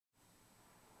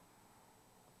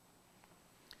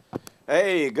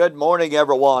Hey, good morning,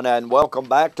 everyone, and welcome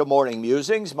back to Morning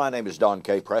Musings. My name is Don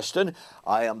K. Preston.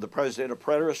 I am the president of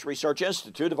Preterist Research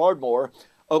Institute of Ardmore,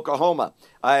 Oklahoma.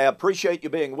 I appreciate you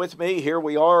being with me. Here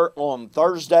we are on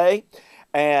Thursday,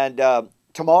 and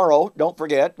tomorrow, don't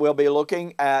forget, we'll be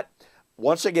looking at,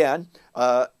 once again,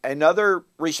 another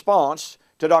response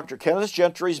to Dr. Kenneth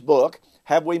Gentry's book,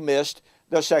 Have We Missed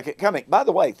the Second Coming? By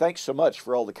the way, thanks so much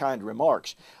for all the kind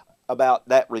remarks about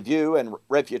that review and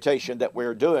refutation that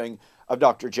we're doing of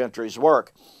Dr. Gentry's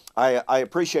work. I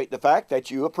appreciate the fact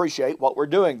that you appreciate what we're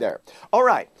doing there. All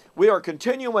right, we are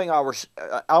continuing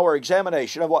our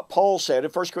examination of what Paul said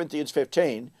in 1 Corinthians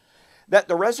 15, that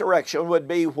the resurrection would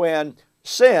be when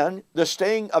sin, the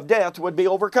sting of death, would be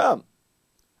overcome.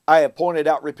 I have pointed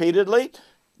out repeatedly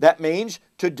that means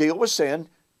to deal with sin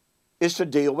is to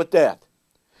deal with death.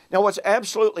 Now, what's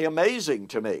absolutely amazing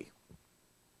to me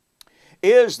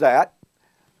is that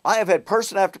I have had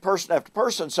person after person after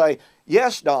person say,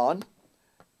 yes, Don,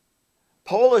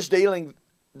 Paul is dealing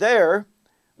there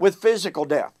with physical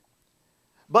death.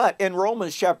 But in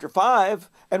Romans chapter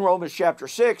 5 and Romans chapter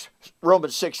 6,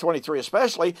 Romans 6:23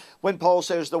 especially, when Paul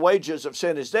says the wages of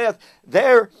sin is death,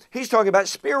 there he's talking about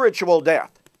spiritual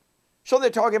death. So they're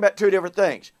talking about two different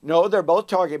things. No, they're both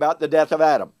talking about the death of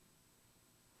Adam.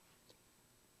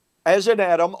 As in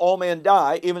Adam, all men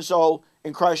die, even so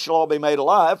in Christ shall all be made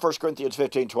alive, 1 Corinthians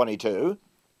 15:22.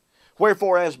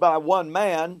 Wherefore, as by one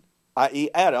man, i.e.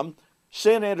 Adam,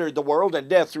 sin entered the world and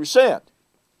death through sin,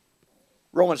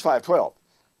 Romans 5:12.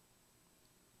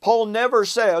 Paul never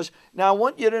says, now I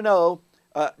want you to know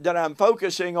that I'm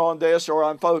focusing on this or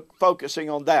I'm focusing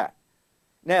on that.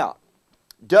 Now,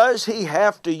 does he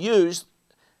have to use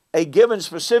a given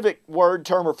specific word,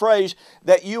 term, or phrase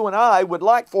that you and I would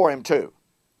like for him to?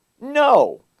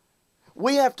 No.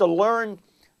 We have to learn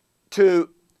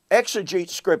to exegete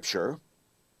Scripture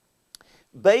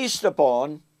based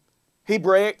upon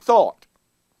Hebraic thought,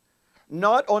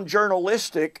 not on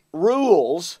journalistic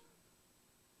rules,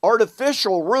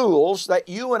 artificial rules that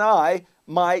you and I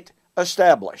might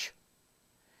establish.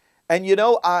 And you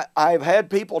know, I've had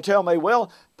people tell me,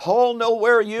 well, Paul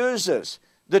nowhere uses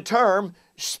the term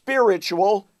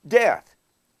spiritual death.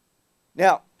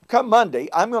 Now, come Monday,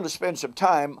 I'm going to spend some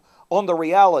time on the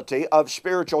reality of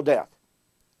spiritual death.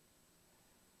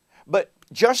 But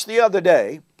just the other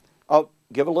day, I'll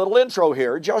give a little intro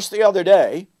here. Just the other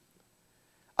day,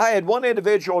 I had one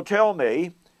individual tell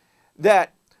me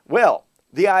that, well,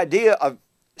 the idea of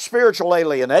spiritual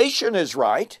alienation is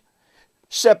right,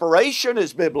 separation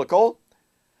is biblical,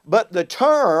 but the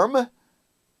term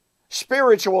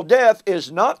spiritual death is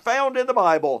not found in the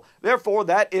Bible. Therefore,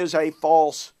 that is a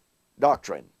false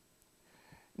doctrine.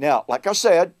 Now, like I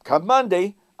said, come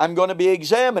Monday, I'm going to be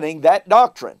examining that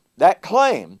doctrine, that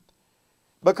claim,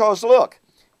 because look,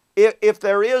 if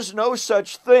there is no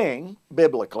such thing,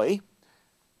 biblically,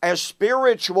 as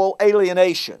spiritual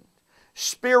alienation,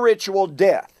 spiritual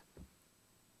death,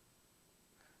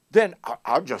 then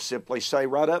I'll just simply say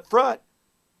right up front,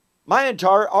 my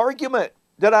entire argument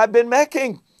that I've been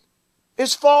making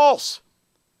is false.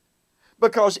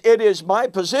 Because it is my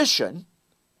position,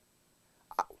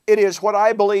 it is what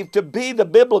I believe to be the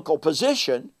biblical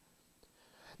position,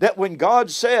 that when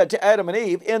God said to Adam and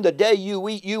Eve, in the day you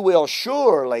eat, you will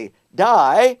surely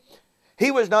die, he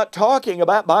was not talking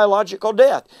about biological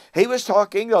death. He was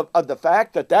talking of the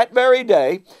fact that that very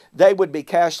day they would be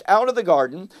cast out of the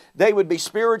garden, they would be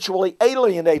spiritually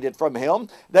alienated from him,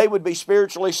 they would be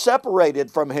spiritually separated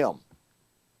from him.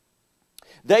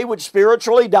 They would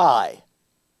spiritually die.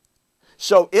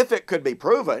 So if it could be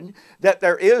proven that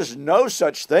there is no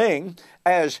such thing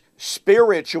as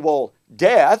spiritual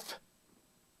death,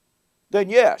 then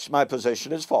yes, my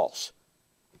position is false.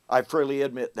 I freely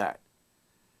admit that.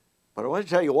 But I want to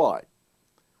tell you what,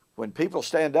 when people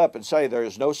stand up and say there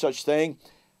is no such thing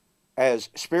as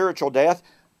spiritual death,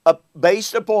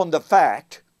 based upon the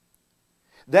fact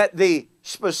that the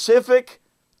specific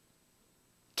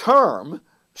term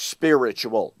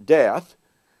spiritual death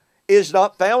is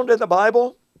not found in the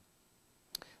Bible,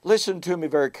 listen to me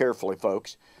very carefully,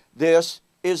 folks. This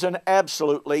is an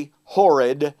absolutely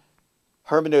horrid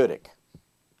hermeneutic.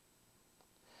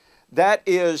 That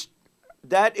is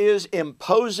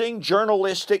imposing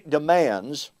journalistic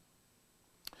demands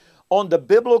on the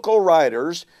biblical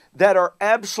writers that are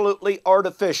absolutely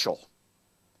artificial.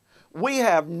 We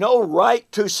have no right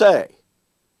to say,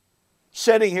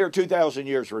 sitting here 2,000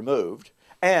 years removed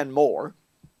and more,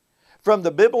 from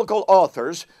the biblical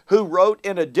authors who wrote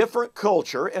in a different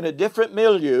culture, in a different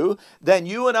milieu than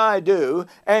you and I do,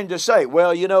 and to say,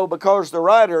 well, you know, because the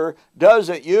writer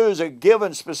doesn't use a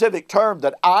given specific term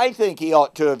that I think he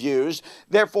ought to have used,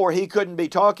 therefore he couldn't be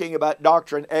talking about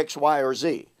doctrine X, Y, or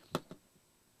Z.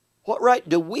 What right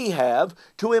do we have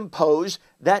to impose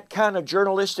that kind of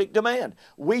journalistic demand?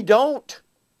 We don't.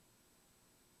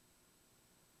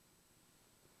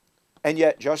 And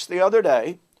yet, just the other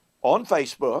day, on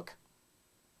Facebook,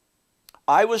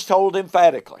 I was told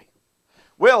emphatically,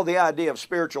 well, the idea of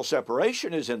spiritual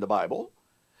separation is in the Bible.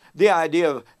 The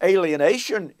idea of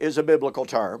alienation is a biblical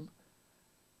term.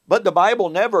 But the Bible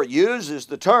never uses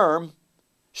the term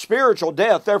spiritual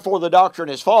death, therefore the doctrine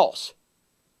is false.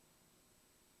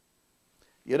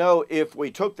 You know, if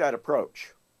we took that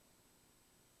approach,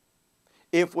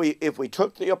 if we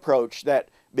took the approach that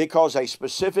because a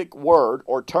specific word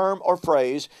or term or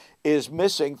phrase is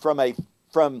missing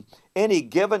from any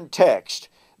given text,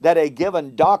 that a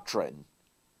given doctrine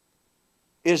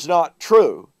is not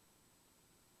true,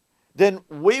 then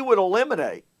we would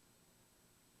eliminate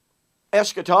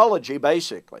eschatology,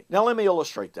 basically. Now, let me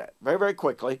illustrate that very, very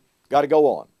quickly. Got to go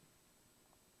on.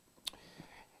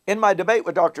 In my debate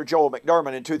with Dr. Joel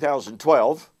McDermott in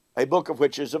 2012, a book of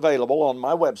which is available on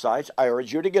my website, I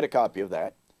urge you to get a copy of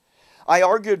that, I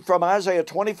argued from Isaiah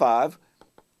 25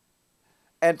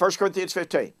 and 1 Corinthians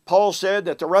 15. Paul said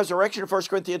that the resurrection of 1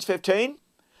 Corinthians 15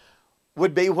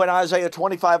 would be when Isaiah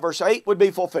 25 verse 8 would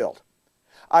be fulfilled.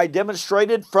 I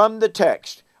demonstrated from the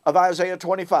text of Isaiah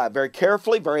 25 very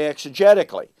carefully, very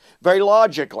exegetically, very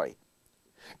logically,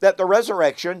 that the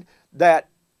resurrection that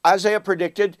Isaiah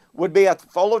predicted would be at the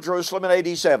fall of Jerusalem in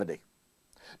AD 70.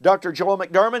 Dr. Joel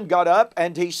McDermott got up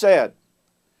and he said,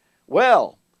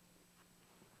 well,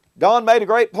 Don made a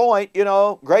great point, you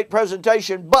know, great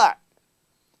presentation, but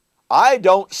I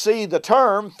don't see the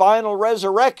term final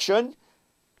resurrection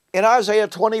in Isaiah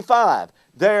 25.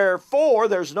 Therefore,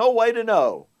 there's no way to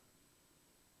know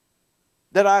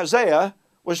that Isaiah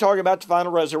was talking about the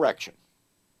final resurrection.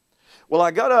 Well,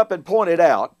 I got up and pointed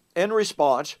out in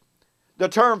response, the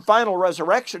term final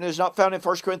resurrection is not found in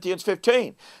 1 Corinthians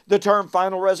 15. The term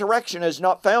final resurrection is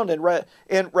not found in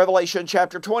Revelation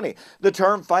chapter 20. The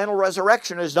term final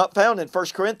resurrection is not found in 1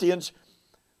 Corinthians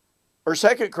or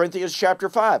 2 Corinthians chapter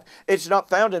 5. It's not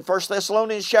found in 1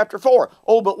 Thessalonians chapter 4.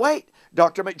 Oh, but wait,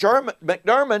 Dr.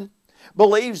 McDermott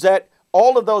believes that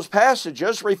all of those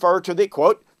passages refer to the,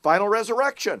 quote, final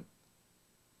resurrection.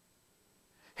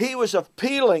 He was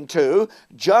appealing to,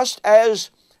 just as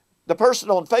the person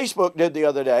on Facebook did the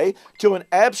other day, to an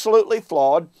absolutely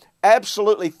flawed,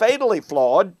 absolutely fatally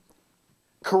flawed,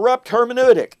 corrupt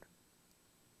hermeneutic.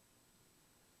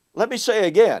 Let me say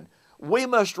again, we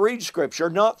must read Scripture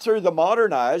not through the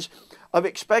modern eyes of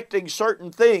expecting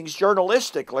certain things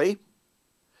journalistically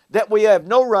that we have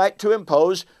no right to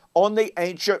impose on the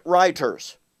ancient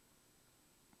writers.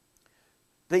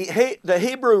 The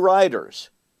Hebrew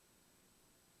writers,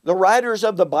 the writers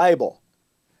of the Bible,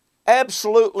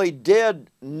 absolutely did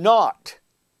not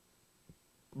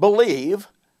believe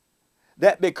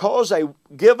that because a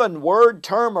given word,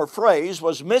 term, or phrase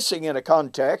was missing in a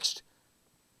context,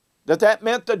 that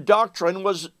meant the doctrine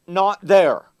was not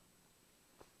there.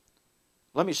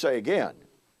 Let me say again,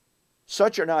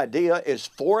 such an idea is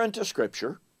foreign to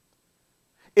Scripture.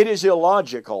 It is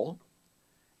illogical.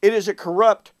 It is a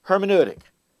corrupt hermeneutic.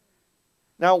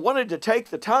 Now, I wanted to take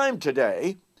the time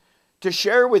today to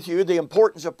share with you the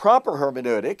importance of proper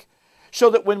hermeneutic so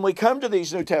that when we come to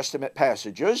these New Testament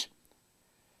passages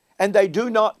and they do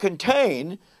not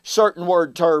contain certain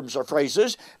word terms or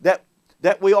phrases that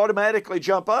we automatically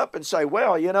jump up and say,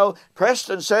 well, you know,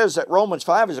 Preston says that Romans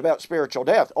 5 is about spiritual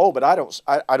death. Oh, but I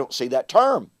don't see that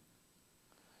term.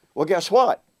 Well, guess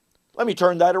what? Let me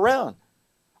turn that around.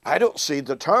 I don't see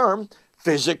the term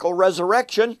physical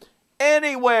resurrection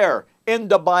anywhere in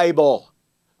the Bible.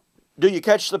 Do you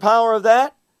catch the power of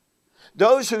that?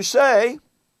 Those who say,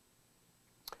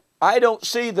 I don't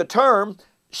see the term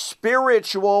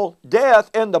spiritual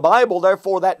death in the Bible,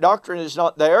 therefore that doctrine is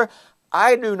not there.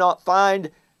 I do not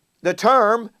find the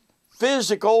term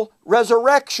physical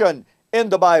resurrection in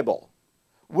the Bible.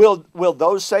 Will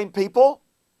those same people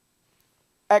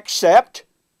accept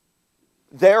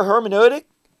their hermeneutic?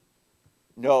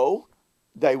 No,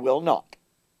 they will not.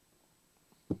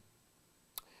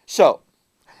 So,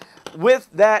 with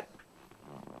that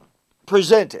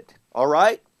presented, all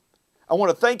right, I want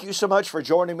to thank you so much for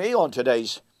joining me on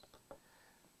today's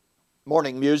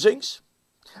morning musings.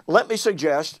 Let me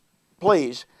suggest,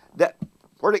 please, that,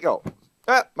 where'd it go?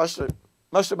 Must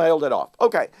have mailed it off.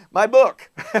 Okay, my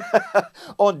book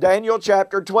on Daniel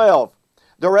chapter 12,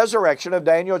 the resurrection of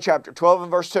Daniel chapter 12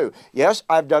 and verse 2. Yes,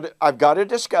 I've got a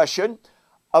discussion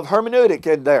of hermeneutic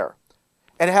in there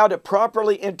and how to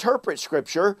properly interpret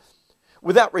Scripture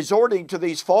without resorting to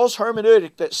these false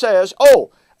hermeneutic that says,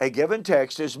 oh, a given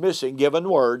text is missing given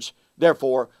words,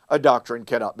 therefore a doctrine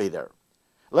cannot be there.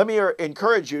 Let me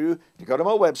encourage you to go to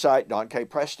my website,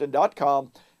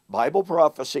 donkpreston.com,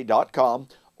 BibleProphecy.com,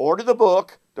 order the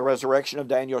book, The Resurrection of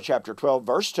Daniel chapter 12,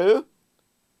 verse 2,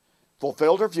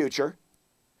 fulfilled or future.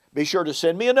 Be sure to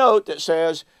send me a note that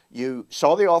says you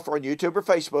saw the offer on YouTube or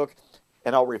Facebook,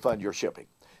 and I'll refund your shipping.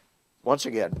 Once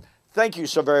again, thank you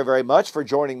so very, very much for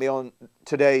joining me on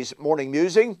today's morning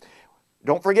musing.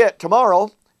 Don't forget,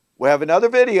 tomorrow we have another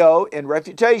video in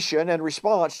refutation and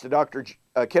response to Dr.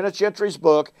 Kenneth Gentry's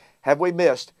book, Have We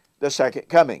Missed the Second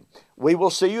Coming? We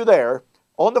will see you there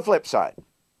on the flip side.